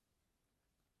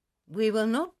We will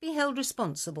not be held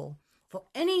responsible for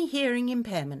any hearing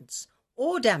impairments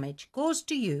or damage caused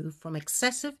to you from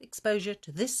excessive exposure to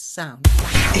this sound.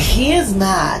 He is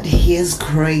mad, he is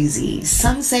crazy.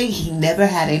 Some say he never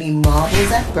had any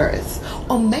marbles at birth,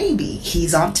 or maybe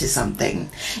he's onto something.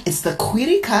 It's the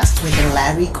Queerycast with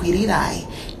Larry Queery.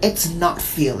 It's not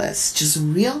fearless, just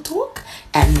real talk.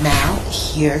 And now,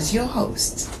 here's your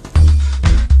host.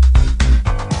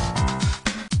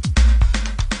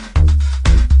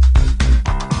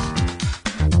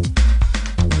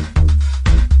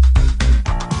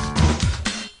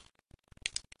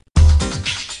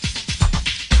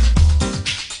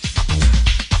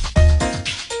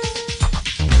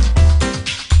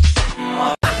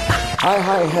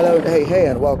 Hi, hello, hey,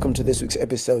 and welcome to this week's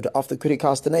episode of the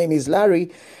Queerycast. The name is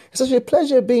Larry. It's such a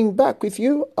pleasure being back with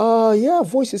you.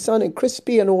 Voice is sounding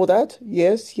crispy and all that.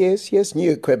 Yes,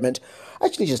 new equipment.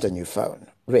 Actually, just a new phone.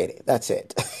 Really, that's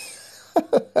it.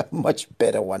 Much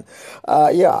better one.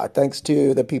 Thanks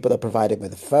to the people that provided me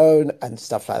the phone and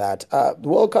stuff like that. The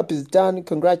World Cup is done.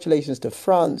 Congratulations to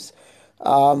France.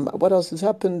 What else has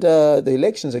happened? The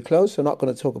elections are closed, so I'm not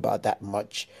going to talk about that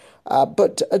much.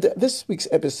 But this week's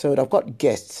episode, I've got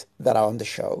guests that are on the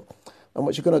show, and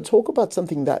we're going to talk about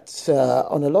something that's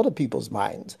on a lot of people's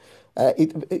minds.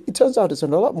 It turns out it's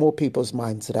on a lot more people's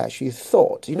minds than I actually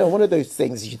thought. You know, one of those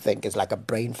things you think is like a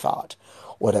brain fart,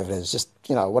 whatever it is, just,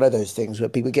 you know, one of those things where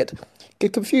people get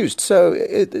confused. So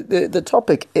the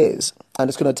topic is, and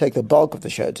it's going to take the bulk of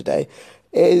the show today,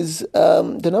 is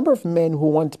the number of men who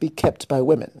want to be kept by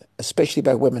women, especially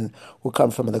by women who come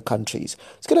from other countries.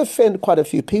 It's going to offend quite a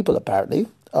few people, apparently.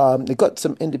 They've got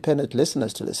some independent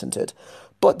listeners to listen to it.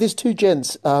 But these two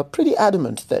gents are pretty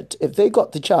adamant that if they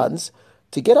got the chance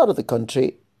to get out of the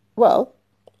country, well,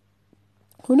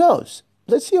 who knows?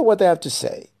 Let's hear what they have to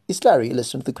say. It's Larry,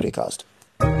 listen to the Queerycast.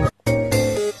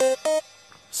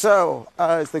 So,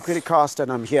 it's the Queerycast,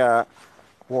 and I'm here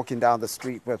walking down the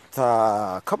street with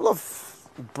a couple of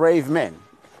brave men.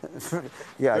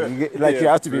 You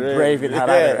have to be brave in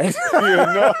Harare, right?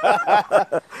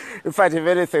 In fact, if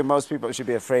anything, most people should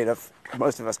be afraid of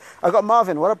most of us. I got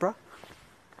Marvin. What up, bro?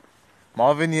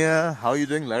 Marvin here. How are you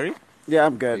doing, Larry? Yeah,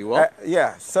 I'm good. Are you well?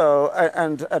 So,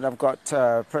 and I've got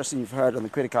a person you've heard on the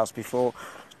Queerycast before,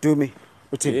 Dumi.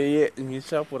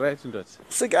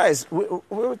 So, guys, we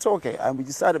were talking, and we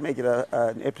decided to make it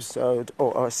an episode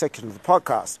or a section of the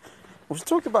podcast. We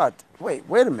talked about, wait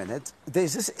a minute,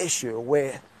 there's this issue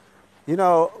where, you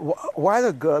know, while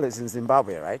a girl is in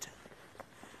Zimbabwe, right,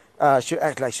 she'll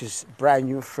act like she's brand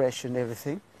new, fresh and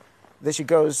everything. Then she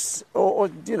goes, it's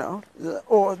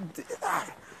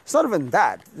not even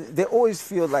that. They always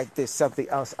feel like there's something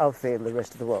else out there in the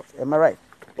rest of the world. Am I right?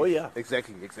 Oh, yeah,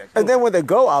 exactly. And then when they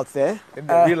go out there, and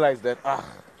they realize that,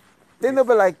 then they'll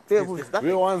be like,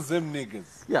 we want them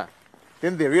niggas. Yeah.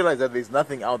 Then they realize that there's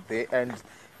nothing out there, and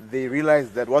they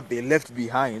realize that what they left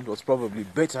behind was probably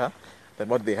better than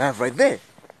what they have right there.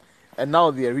 And now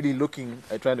they are really looking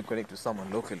at trying to connect to someone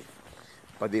locally.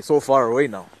 But they're so far away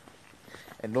now,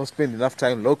 and don't spend enough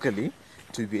time locally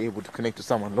to be able to connect to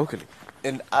someone locally.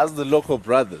 And as the local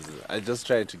brothers, I just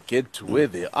try to get to where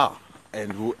they are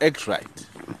and who act right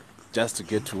just to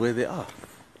get to where they are.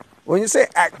 When you say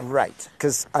act right,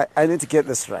 because I need to get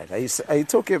this right, are you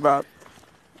talking about,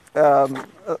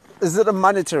 is it a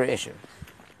monetary issue?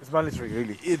 It's monetary,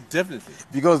 really. It definitely.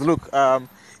 Because look,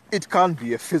 it can't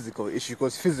be a physical issue,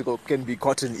 because physical can be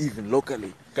gotten even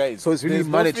locally. Guys, so it's really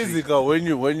monetary. No physical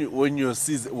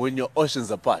when your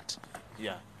oceans apart.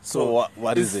 Yeah. So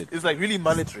what is it? It's like really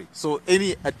monetary. So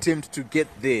any attempt to get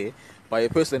there by a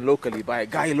person locally, by a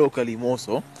guy locally more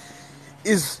so,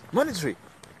 is monetary.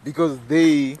 Because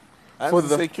they...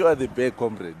 secure the bag,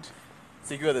 comrade.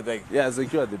 Secure the bag. Yeah,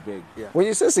 secure the bag. Yeah. When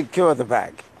you say secure the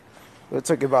bag, we're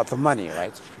talking about the money,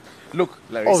 right? Look,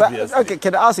 Larry. So, okay,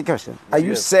 can I ask a question? Are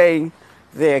you saying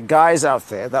there are guys out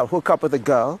there that hook up with a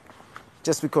girl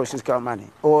just because she's got money?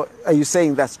 Or are you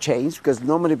saying that's changed? Because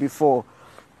normally before,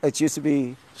 it used to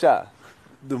be... Sure.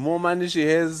 The more money she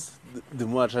has, the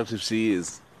more attractive she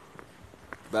is.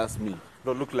 That's me.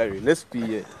 No, look, Larry, let's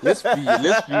be realistic,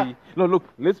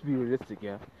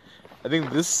 yeah. I think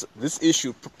this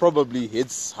issue probably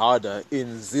hits harder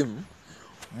in Zim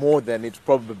more than it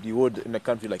probably would in a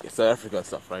country like South Africa and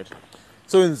stuff, right?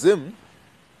 So in Zim,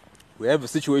 we have a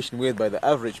situation whereby the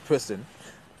average person,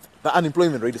 the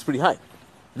unemployment rate is pretty high,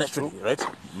 naturally, right?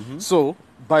 Mm-hmm. So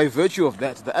by virtue of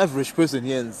that, the average person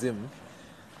here in Zim,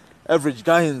 average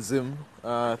guy in Zim,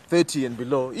 30 and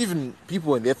below, even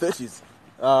people in their 30s,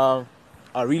 are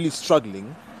really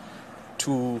struggling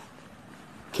to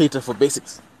cater for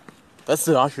basics. That's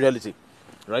the harsh reality,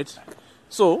 right?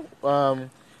 So,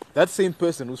 that same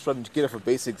person who's trying to cater for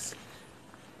basics,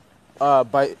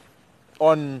 by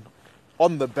on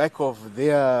the back of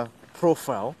their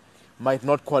profile, might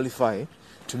not qualify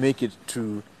to make it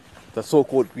to the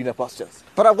so-called greener pastures.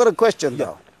 But I've got a question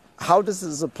though. How does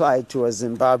this apply to a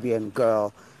Zimbabwean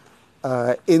girl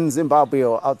in Zimbabwe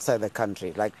or outside the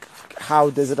country? Like, how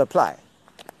does it apply?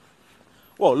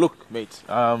 Well, look, mate.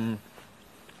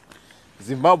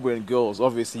 Zimbabwean girls,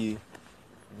 obviously,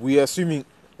 we are assuming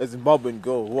a Zimbabwean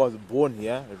girl who was born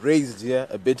here, raised here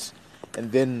a bit,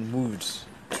 and then moved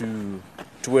to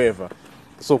wherever,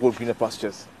 the so-called greener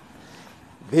pastures.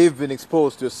 They've been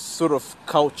exposed to a sort of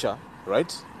culture,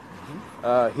 right?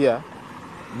 Here,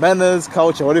 manners,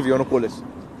 culture, whatever you want to call it.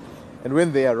 And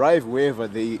when they arrive wherever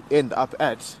they end up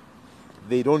at,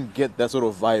 they don't get that sort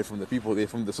of vibe from the people there,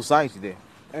 from the society there.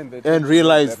 And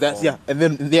realize that, and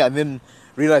then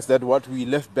realize that what we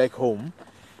left back home,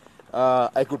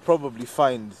 I could probably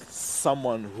find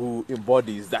someone who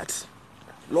embodies that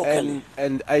locally.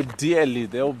 And ideally,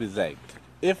 they'll be like,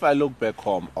 if I look back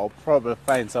home, I'll probably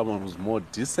find someone who's more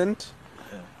decent,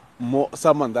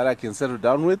 someone that I can settle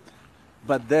down with.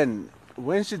 But then,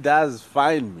 when she does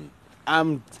find me,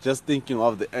 I'm just thinking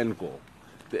of the end goal.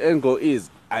 The end goal is,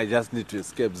 I just need to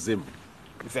escape Zim.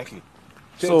 Exactly.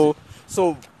 So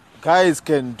guys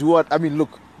can do what, I mean,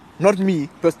 look, not me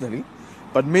personally,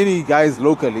 but many guys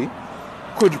locally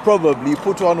could probably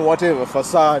put on whatever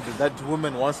facade that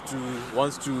woman wants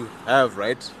to have,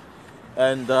 right?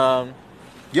 And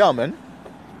yeah, man.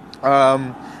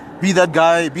 Be that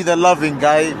guy, be that loving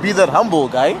guy, be that humble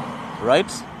guy,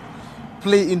 right?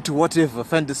 Play into whatever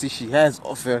fantasy she has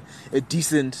of a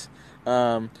decent,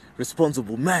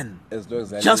 responsible man. As long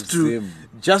as I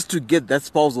just to get that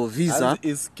spousal visa and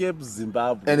escape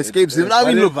Zimbabwe. and escape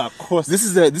Zimbabwe. I mean, look, this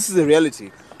is a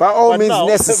reality. By all means now,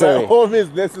 necessary. By all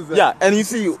means necessary. Yeah, and you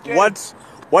see what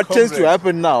tends to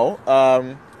happen now,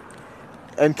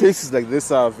 and cases like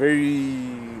this are very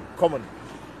common.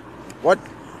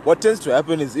 What tends to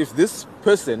happen is if this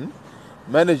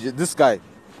guy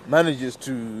manages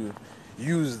to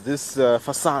use this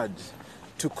facade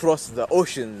to cross the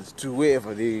oceans to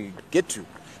wherever they get to,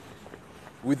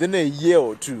 within a year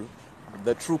or two,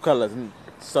 the true colors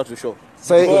start to show.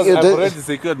 So Because I've already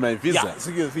secured my visa. Yeah,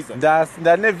 secure the visa.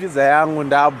 Ndane visa yangu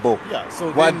ndabo. Yeah,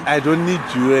 so What then, I don't need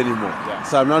you anymore. Yeah.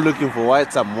 So I'm not looking for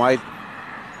some white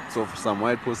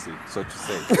pussy, so to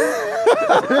say.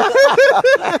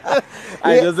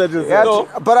 I just had to say. Yeah, No.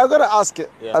 but I've got to ask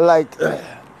it,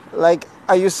 like,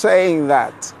 are you saying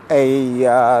that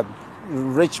a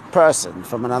rich person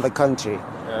from another country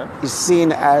is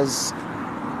seen as,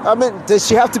 I mean, does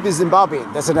she have to be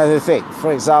Zimbabwean? That's another thing.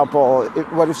 For example,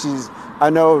 what if she's, I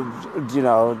know,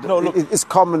 look. it's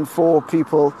common for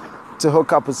people to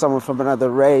hook up with someone from another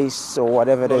race or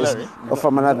whatever it is, Larry, or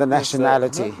from another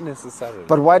nationality. Not necessarily.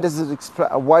 But why does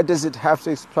it have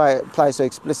to apply so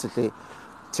explicitly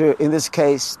to, in this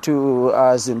case, to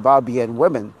Zimbabwean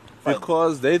women?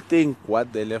 Because they think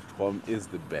what they left home is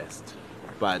the best.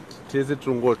 But tese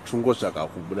tungo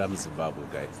zvakakubura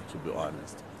muZimbabwe, guys, to be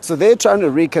honest. So they're trying to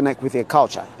reconnect with their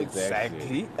culture.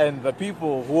 exactly. And the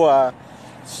people who are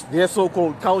their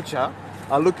so-called culture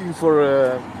are looking for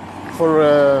a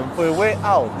way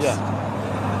out.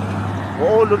 Yeah. We're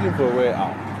all looking for a way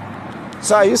out.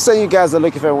 So are you saying you guys are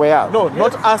looking for a way out? No,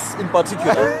 not us in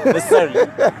particular necessarily,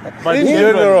 but In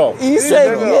general. You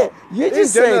said yeah. You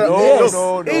just said yes.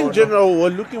 In general, we're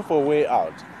looking for a way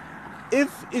out.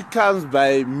 If it comes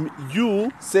by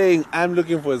you saying, I'm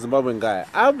looking for a Zimbabwean guy,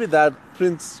 I'll be that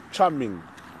Prince Charming,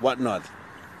 whatnot,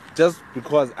 just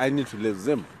because I need to leave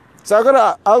Zim. So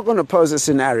I'm gonna pose a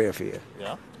scenario for you.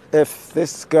 Yeah. If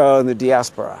this girl in the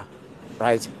diaspora,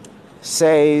 right,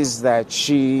 says that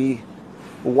she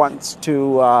wants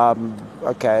to,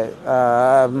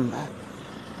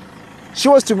 she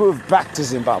wants to move back to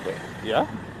Zimbabwe, Yeah.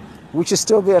 would she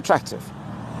still be attractive?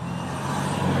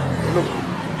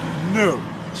 No.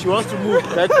 She wants to move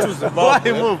back to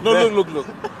Zimbabwe. Why move No, back? look.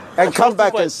 And come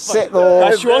back and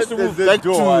settle. She wants to move There's back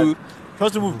no to. one. She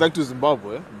wants to move back to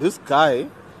Zimbabwe. This guy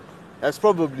has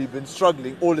probably been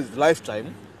struggling all his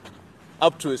lifetime,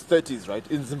 up to his 30s, right,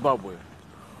 in Zimbabwe.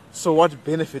 So what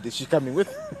benefit is she coming with?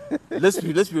 let's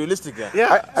be realistic here.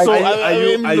 Yeah. So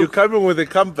Are you coming with a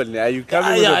company? Are you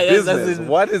coming Yeah, with a yeah, that's business? in-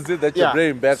 What is it that you're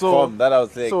bringing back home that I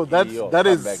was like, So that that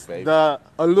is back, babe. the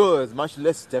allure is much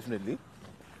less, definitely.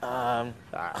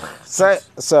 So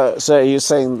you're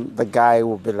saying the guy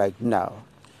will be like, no.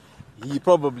 He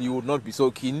probably would not be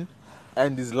so keen,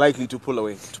 and is likely to pull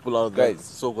out of Guys. the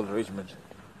so-called arrangement.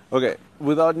 Okay,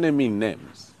 without naming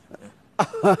names.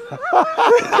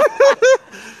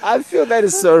 I feel that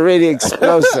is already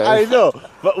explosive. I know,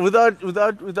 but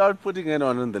without putting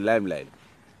anyone in the limelight,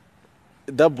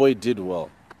 that boy did well.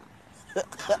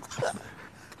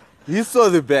 He saw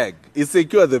the bag. He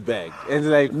secured the bag, and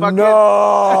like, fuck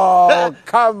No,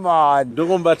 come on. Don't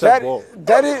go back to That, ball.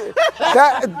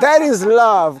 that is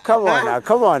love. Come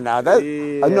on now. That,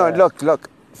 no, look.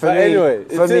 For But me, anyway,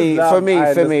 for it is me, love, for me,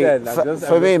 I for me, understand. I'm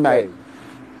just mate.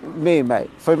 playing. Mate.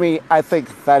 For me, I think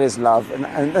that is love, and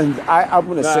I'm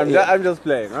gonna No, say I'm just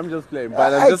playing.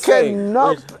 But I'm I just saying.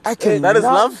 cannot. I cannot. That is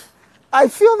love? I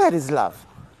feel that is love.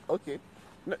 Okay.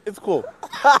 No, it's cool.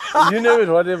 You name it,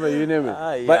 whatever you name it.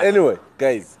 Yeah. But anyway,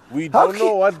 guys, we don't Okay.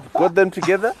 know what got them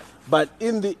together. But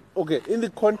in the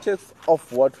context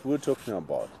of what we're talking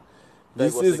about,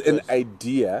 this was is the an choice.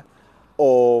 idea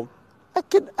or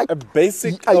a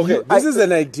basic. Are Okay, you- this is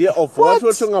an idea of what we're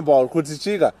What? talking about.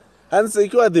 Kutichiga, and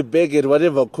secure the bag at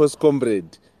whatever cost,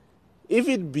 comrade. If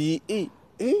it be,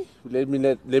 let me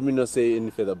not say any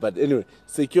further. But anyway,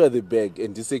 secure the bag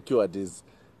and desecure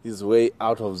his way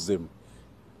out of Zim.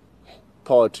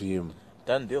 Power to him.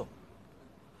 Done deal.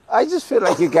 I just feel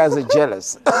like you guys are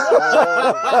jealous.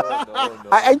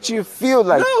 I actually feel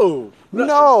like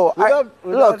No,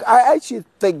 look. I actually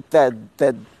think that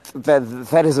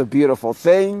is a beautiful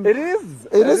thing. It is.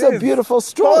 It is a beautiful Power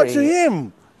story. to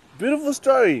him. Beautiful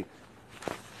story.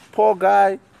 Poor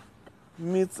guy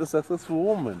meets a successful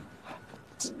woman.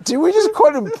 Do we just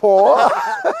call him poor?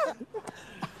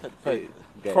 Guy,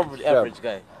 Probably yeah. average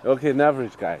guy. Okay, an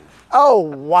average guy. Oh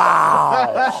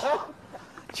wow!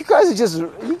 You guys are just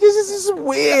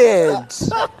weird.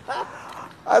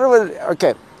 I don't want.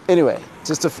 Okay. Anyway,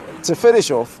 just to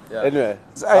finish off. Yeah. Anyway,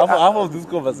 I- half of this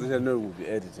conversation will be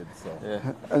edited. So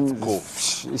Yeah. And cool.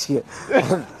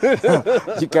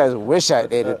 You guys wish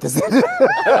I'd edit this.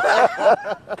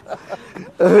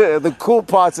 The cool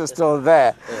parts are still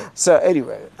there. So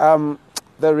anyway,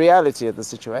 the reality of the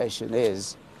situation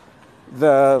is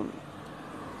I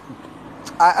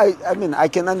mean, I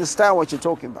can understand what you're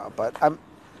talking about, but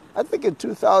I think in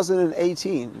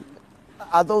 2018,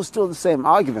 are those still the same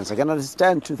arguments? I can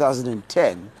understand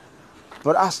 2010,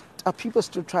 but are people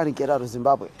still trying to get out of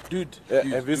Zimbabwe? Dude,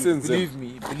 have you seen believe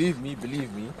me.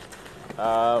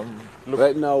 Look,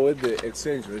 right now, with the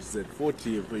exchange rate is at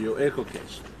 40 for your eco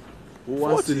cash, who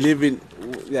wants to live in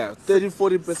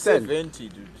 30-40%? 70,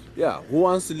 dude. Yeah, who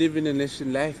wants to live in a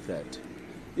nation like that?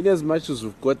 In as much as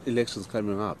we've got elections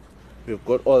coming up, we've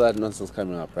got all that nonsense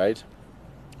coming up, right?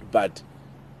 But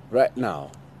right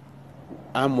now,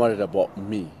 I'm worried about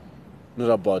me, not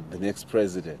about the next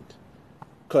president.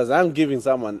 Because I'm putting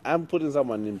someone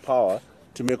in power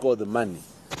to make all the money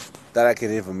that I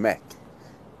can ever make.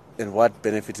 And what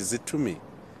benefit is it to me?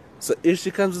 So if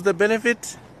she comes with the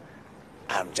benefit,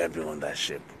 I'm jumping on that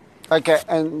ship. Okay,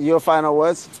 and your final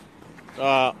words?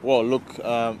 Well, look,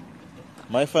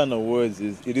 my final words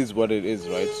is it is what it is,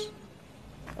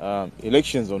 right?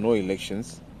 Elections or no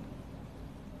elections,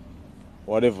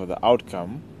 whatever the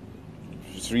outcome,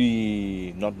 it's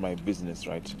really not my business,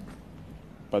 right?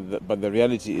 But the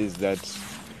reality is that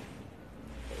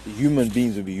human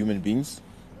beings will be human beings.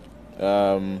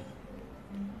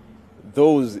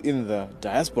 Those in the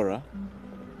diaspora,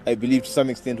 I believe to some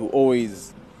extent, will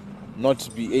always not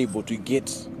be able to get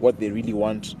what they really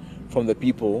want from the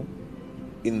people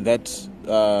in that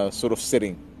sort of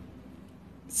setting.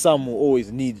 Some will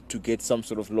always need to get some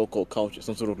sort of local culture,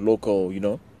 some sort of local,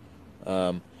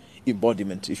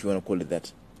 embodiment, if you want to call it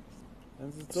that.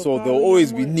 So there will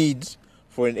always be need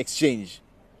for an exchange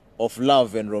of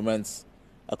love and romance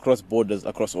across borders,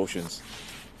 across oceans.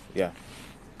 Yeah.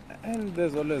 And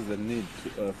there's always the need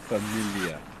to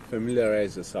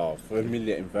familiarize yourself,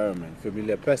 familiar environment,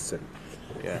 familiar person.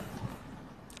 Yeah.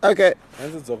 Okay.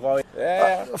 And it's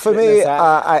okay. For me,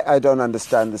 I don't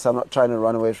understand this. I'm not trying to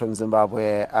run away from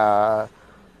Zimbabwe. I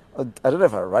don't know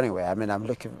if I run away. I mean, I'm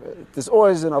looking. There's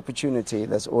always an opportunity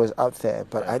that's always out there,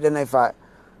 but I don't know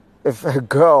if a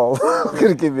girl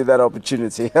could give me that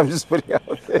opportunity. I'm just putting it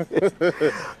out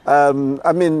there.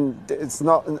 I mean, it's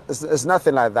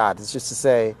nothing like that. It's just to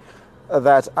say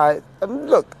that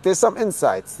look, there's some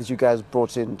insights that you guys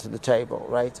brought into the table,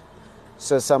 right?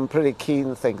 So some pretty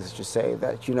keen things that you say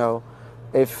that,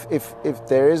 if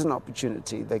there is an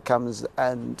opportunity that comes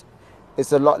and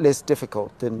it's a lot less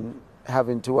difficult than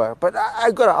having to work. But I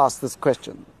got to ask this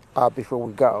question before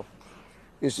we go,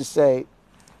 is to say,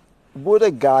 would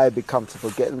a guy be comfortable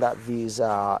getting that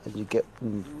visa and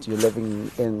you're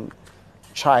living in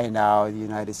China, the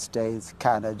United States,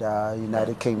 Canada,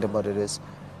 United Kingdom, what it is,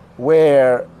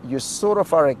 where you sort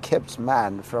of are a kept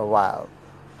man for a while?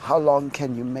 How long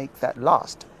can you make that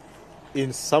last?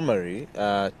 In summary,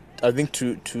 I think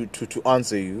to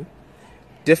answer you,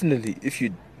 definitely, if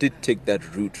you did take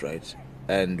that route, right,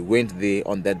 and went there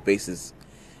on that basis,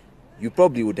 you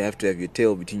probably would have to have your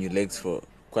tail between your legs for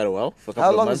quite a while, for a couple How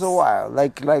of long months. is a while?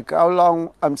 Like how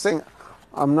long?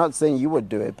 I'm not saying you would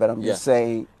do it, but I'm just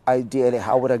saying ideally,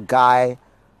 how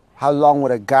long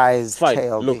would a guy's Fine.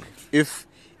 tail Look, be? if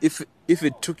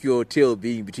it took your tail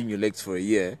being between your legs for a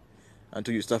year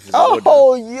until your stuff is in order.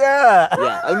 Oh yeah.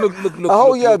 Yeah, and look.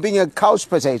 Look. Being a couch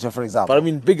potato, for example. But I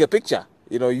mean, bigger picture.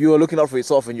 You know, you are looking out for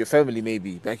yourself and your family,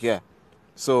 maybe back here.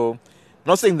 So,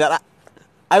 not saying that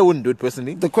I wouldn't do it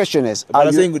personally. The question is, But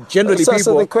I'm saying generally so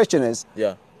people. the question is,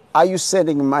 Yeah, are you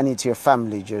sending money to your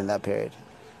family during that period?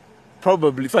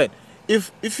 probably fine.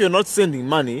 If you're not sending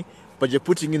money, but you're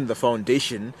putting in the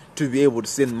foundation to be able to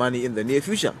send money in the near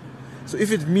future. So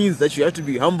if it means that you have to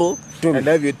be humble and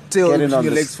have your tail Get in between on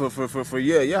your this. legs for a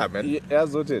year, yeah, man. Yeah,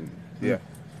 Zotin. Yeah.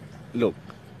 Look,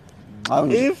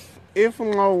 If if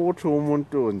ngawuthi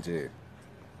umuntu nje,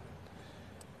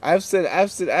 I've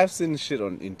seen shit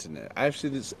on internet.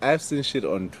 I've seen shit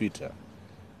on Twitter.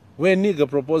 Where nigga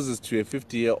proposes to a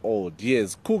 50-year-old,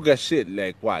 yes, cougar shit,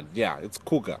 like what? Yeah, it's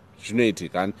cougar,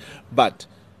 genetic, but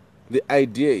the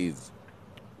idea is,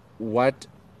 what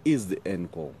is the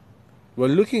end goal? We're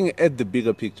looking at the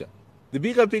bigger picture. The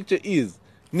bigger picture is,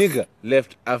 nigga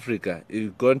left Africa, he's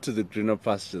gone to the greener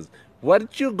pastures.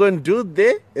 What you gonna do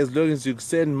there? As long as you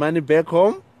send money back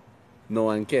home, no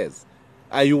one cares.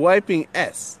 Are you wiping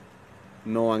ass?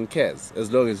 No one cares.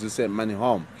 As long as you send money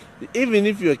home, even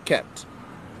if you're kept.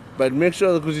 But make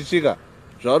sure that kuchichika,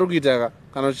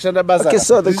 Okay,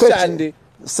 so the question.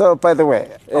 So, by the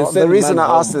way, the reason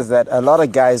I asked is that a lot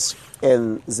of guys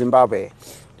in Zimbabwe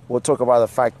will talk about the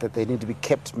fact that they need to be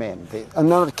kept men.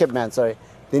 Not kept men, sorry.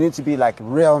 They need to be like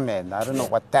real men. I don't know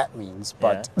what that means,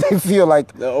 but they feel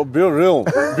like... Oh, be a real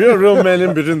man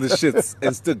in between the shits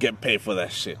and still get paid for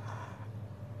that shit.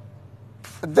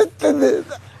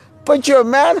 But you're a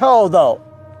manhole, though.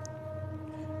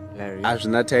 Larry. I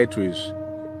should not tell you wish.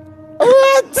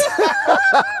 What?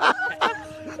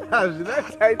 I should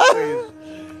not tell you wish.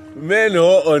 Men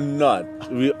or not,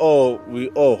 we all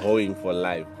hoeing for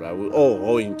life, right? We all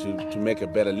hoeing to make a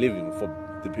better living for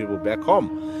the people back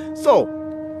home. So,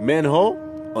 men ho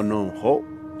or no ho,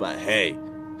 but hey,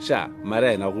 sha,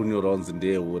 mara na kunyo runs in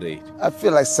there would age. I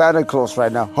feel like Santa Claus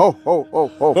right now. Ho, ho, ho,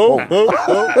 ho, Ho, ho.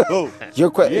 ho, ho, ho.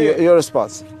 Your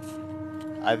response.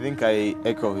 I think I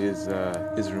echo his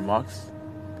remarks.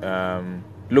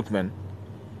 Look, man,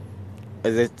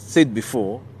 as I said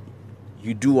before,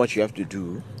 you do what you have to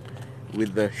do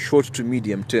with the short to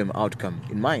medium term outcome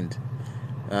in mind.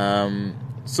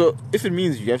 So if it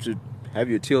means you have to have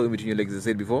your tail in between your legs, as I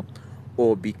said before,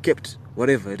 or be kept,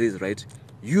 whatever it is, right?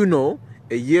 You know,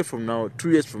 a year from now,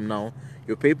 2 years from now,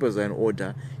 your papers are in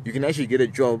order. You can actually get a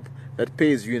job that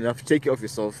pays you enough to take care of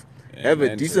yourself, have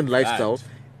a decent lifestyle,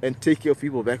 and take care of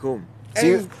people back home.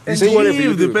 And do whatever you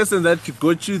leave the do. person that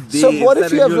got you there. So what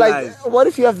if you have life. what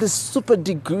if you have this super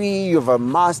degree, you have a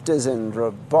master's in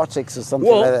robotics or something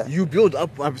like Well, that? you build up.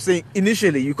 I'm saying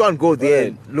initially you can't go there.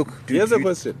 And look, dude, Here's a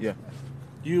question. Yeah.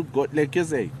 You got, like you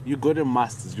say, you got a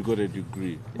master's, you got a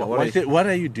degree. But what what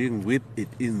are you doing with it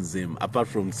in Zim, apart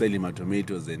from selling my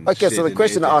tomatoes and Okay, shit so the and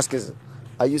question I eating? ask is,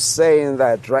 are you saying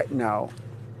that right now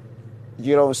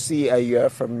you don't see a year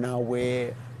from now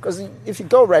where... Because if you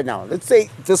go right now, let's say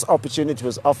this opportunity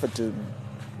was offered to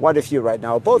one of you right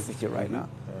now, or both of you right now.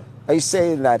 Are you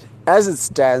saying that as it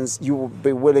stands, you will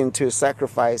be willing to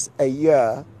sacrifice a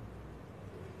year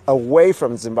away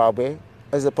from Zimbabwe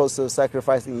as opposed to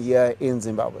sacrificing a year in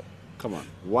Zimbabwe? Come on.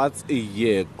 What's a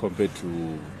year compared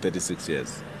to 36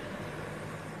 years?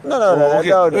 No.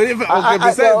 Okay,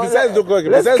 besides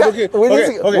looking.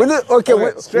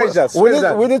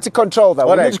 We need to control that.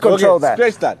 We need to control that.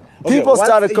 Stretch that. Okay, People what's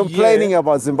started a complaining year?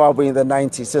 about Zimbabwe in the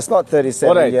 90s. So it's not 37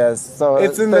 Alright. years. So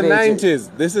It's in the 38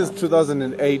 90s. This is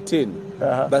 2018.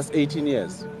 That's 18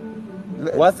 years.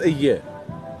 What's a year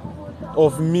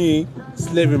of me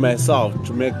slaving myself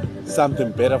to make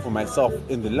something better for myself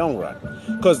in the long run?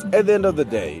 Because at the end of the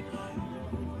day,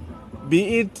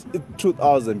 be it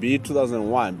 2000, be it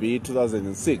 2001, be it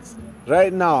 2006,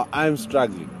 right now I'm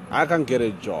struggling. I can't get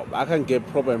a job. I can't get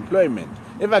proper employment.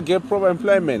 If I get proper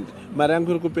employment,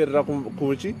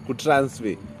 could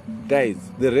transfer. Guys,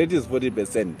 the rate is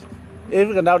 40%. If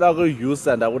you can now go use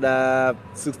and I would have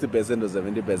 60% or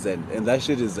 70%, and that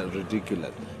shit is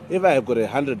ridiculous. If I have got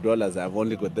 $100, I've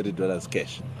only got $30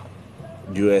 cash,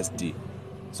 USD.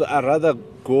 So I'd rather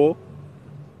go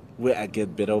where I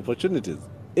get better opportunities.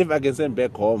 If I can send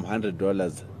back home $100,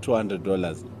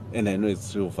 $200, and I know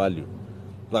it's real value.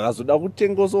 Like I would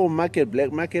think also market,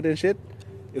 black market and shit,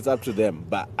 It's up to them.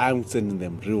 But I'm sending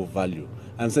them real value.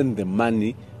 I'm sending them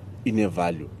money in a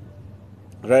value.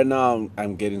 Right now,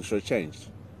 I'm getting shortchanged.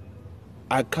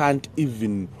 I can't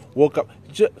even walk up.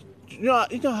 You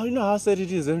know how sad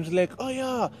it is. I'm just like, oh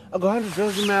yeah, I got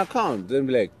 $100 in my account. Then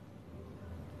be like,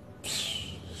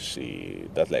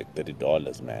 shit, that's like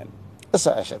 $30, man. That's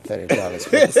actually $30 for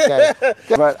this guy.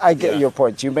 But I get your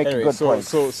point. You make a good point.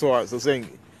 So saying,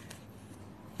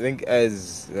 I think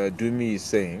as Dumi is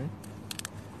saying,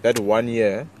 that 1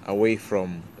 year away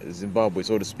from Zimbabwe,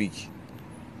 so to speak,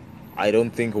 I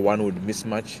don't think one would miss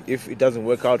much. If it doesn't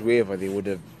work out wherever they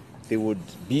would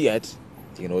be at,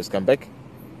 they can always come back.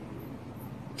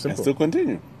 Simple. And still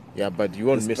continue. Yeah, but you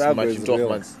won't miss much in 12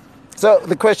 months. So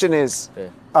the question is,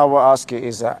 I will ask you,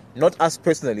 is that... Not us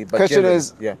personally, but question generally,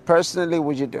 is, yeah. Personally,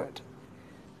 would you do it?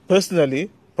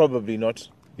 Personally, probably not.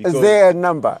 Is there a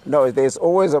number? No, there's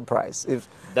always a price. If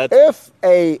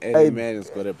Any man has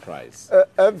got a price.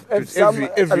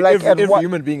 Every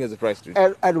human being has a price.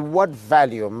 At what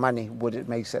value of money would it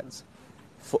make sense?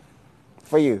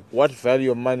 For you? What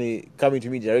value of money coming to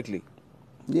me directly?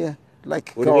 Yeah.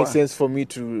 Like, would it make sense for me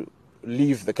to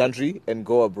leave the country and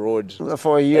go abroad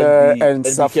for a year and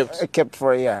be kept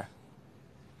for a year?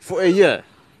 For a year?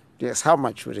 Yes. How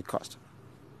much would it cost?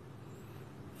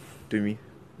 To me,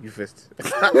 you first.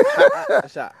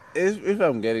 If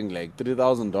I'm getting like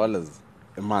 $3,000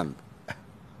 a month,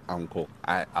 I'm cool.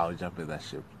 I'll jump in that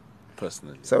ship,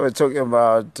 personally. So we're talking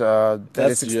about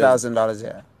 $36,000 a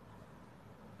year.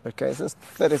 Okay, so it's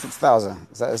 36,000.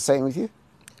 Is that the same with you?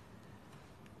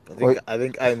 I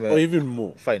think I'm or even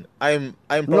more. Fine. I'm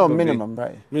probably no minimum,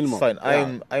 right? Minimum. Fine.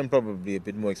 Yeah. I'm probably a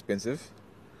bit more expensive.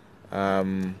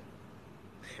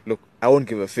 Look, I won't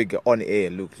give a figure on air.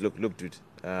 Look, dude.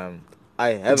 I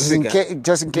have just a figure.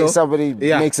 Just in case somebody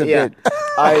makes a bid.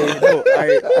 I have so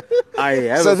a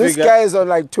figure. So this guy is on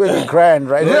like 20 grand,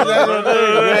 right?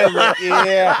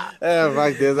 Yeah.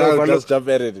 Fuck this. I'll just jump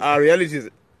at it. Reality is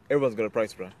everyone's got a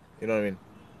price, bro. You know what I mean?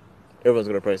 Everyone's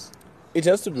got a price. It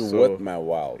has to be worth my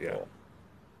while, bro.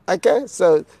 Okay,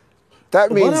 so that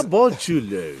means... What about you,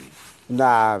 Larry?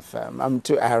 Nah, fam. I'm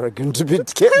too arrogant to be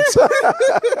kept.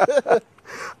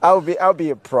 I'll be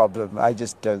a problem. I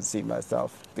just don't see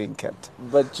myself being kept.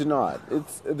 But you know what?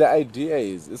 The idea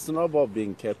is, it's not about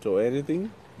being kept or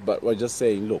anything, but we're just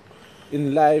saying, look,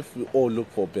 in life, we all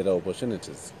look for better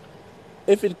opportunities.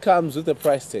 If it comes with a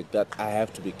price tag that I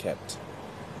have to be kept,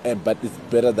 but it's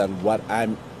better than what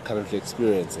I'm currently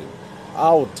experiencing,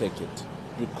 I would take it.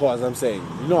 Because I'm saying,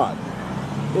 you know what?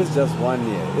 It's just 1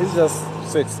 year. It's just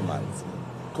 6 months.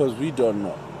 Because we don't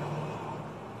know.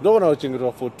 Don't want to change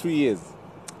it for 2 years.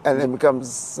 And then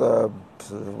becomes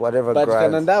whatever but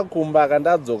grind.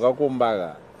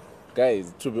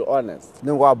 Guys, to be honest.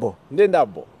 Ningwabo.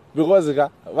 Because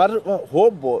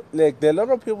hobo, like there are a lot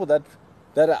of people that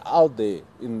are out there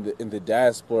in the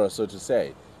diaspora, so to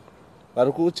say.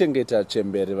 Varikuchengeta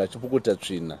chembere vachipukuta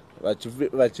tsvina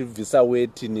vachibvisa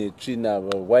weight netsvina,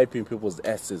 wiping people's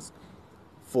asses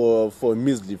for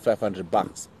measly $500,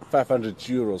 €500,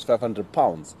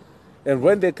 £500. And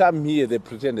when they come here, they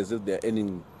pretend as if they're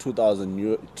earning 2,000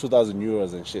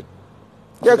 euros and shit.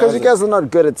 Yeah, because you guys are not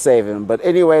good at saving. But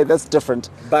anyway, that's different.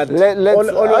 But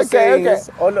all I'm saying is,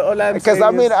 because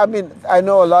I mean, I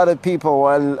know a lot of people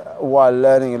who are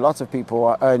learning. Lots of people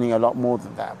are earning a lot more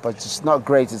than that, but just not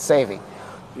great at saving.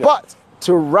 Yeah. But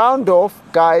to round off,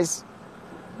 guys,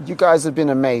 you guys have been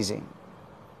amazing,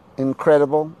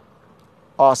 incredible,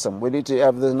 awesome. We need to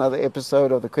have another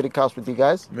episode of the Criticast with you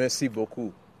guys. Merci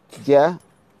beaucoup. Yeah,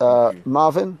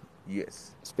 Marvin.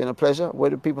 Yes, it's been a pleasure.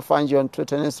 Where do people find you on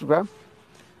Twitter and Instagram?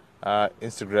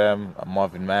 Instagram,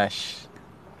 Marvin Mash.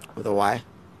 With a Y?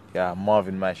 Yeah,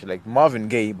 Marvin Mash. Like Marvin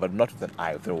Gaye, but not with an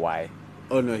I, with a Y.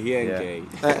 Oh, no, he ain't gay.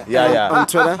 Yeah. On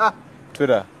Twitter?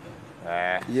 Twitter.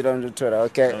 You don't do Twitter,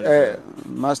 okay.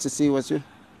 Master C, what's you?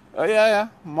 Oh, yeah.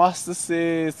 Master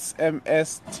C, it's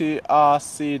MSTRCEE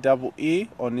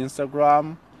on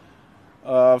Instagram.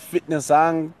 Fitness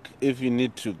Hang, if you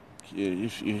need to,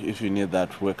 if you need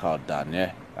that workout done,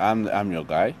 yeah. I'm your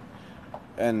guy.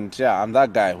 And yeah, I'm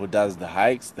that guy who does the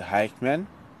hikes, the hike man.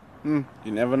 You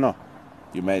never know.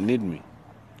 You might need me.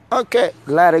 Okay,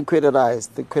 glad and Quitted Eyes,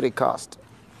 the Criticast.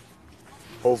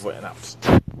 Over and out.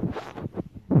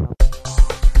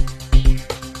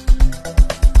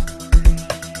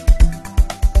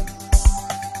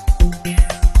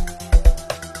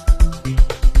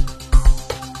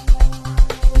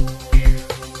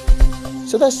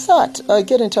 So that's that.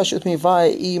 Get in touch with me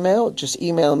via email. Just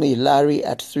email me,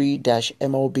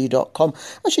 larry@3-mob.com.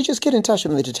 Actually, just get in touch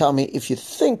with me to tell me if you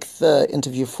think the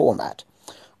interview format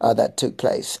that took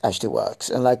place actually works.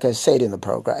 And like I said in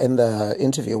the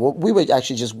interview, we were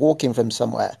actually just walking from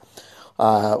somewhere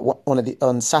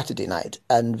on Saturday night,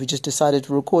 and we just decided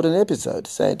to record an episode.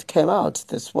 So it came out.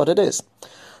 That's what it is.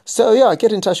 So yeah,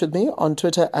 get in touch with me on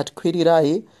Twitter at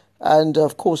Kwirirai. And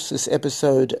of course, this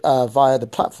episode via the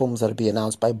platforms that will be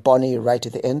announced by Bonnie right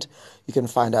at the end. You can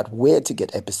find out where to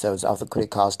get episodes of the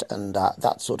Criticast and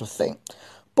that sort of thing.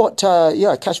 But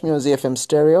yeah, catch me on ZFM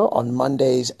Stereo on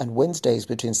Mondays and Wednesdays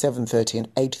between 7:30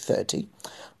 and 8:30.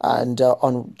 And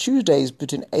on Tuesdays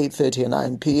between 8:30 and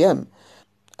 9 p.m.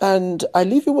 And I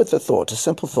leave you with a thought, a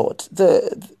simple thought.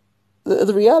 The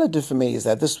reality for me is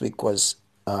that this week was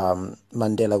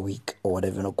Mandela Week, or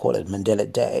whatever you want to call it.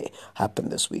 Mandela Day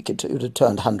happened this week. It would have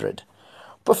turned 100.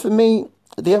 But for me,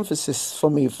 the emphasis for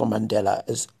me for Mandela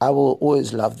is I will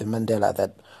always love the Mandela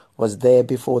that was there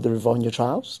before the Rivonia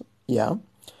trials. Yeah.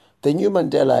 The new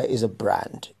Mandela is a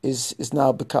brand, is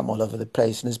now become all over the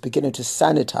place, and is beginning to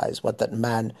sanitize what that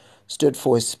man stood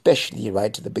for, especially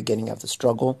right at the beginning of the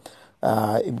struggle,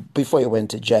 before he went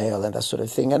to jail and that sort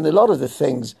of thing. And a lot of the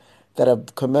things that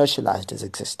have commercialized his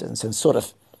existence and sort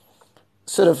of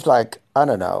like, I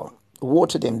don't know,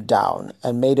 watered him down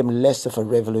and made him less of a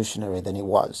revolutionary than he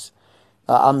was,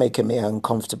 are making me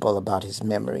uncomfortable about his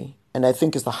memory. And I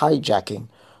think it's the hijacking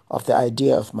of the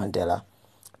idea of Mandela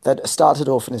that started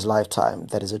off in his lifetime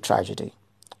that is a tragedy.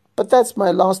 But that's my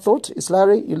last thought. It's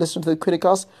Larry. You listen to the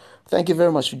Criticast. Thank you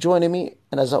very much for joining me.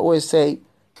 And as I always say,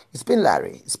 it's been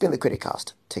Larry. It's been the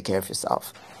Criticast. Take care of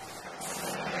yourself.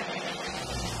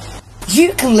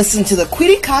 You can listen to the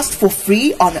Criticast for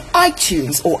free on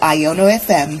iTunes or Iono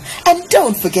FM. And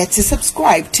don't forget to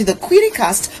subscribe to the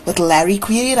Criticast with Larry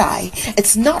Kwirirai.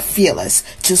 It's not fearless,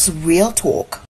 just real talk.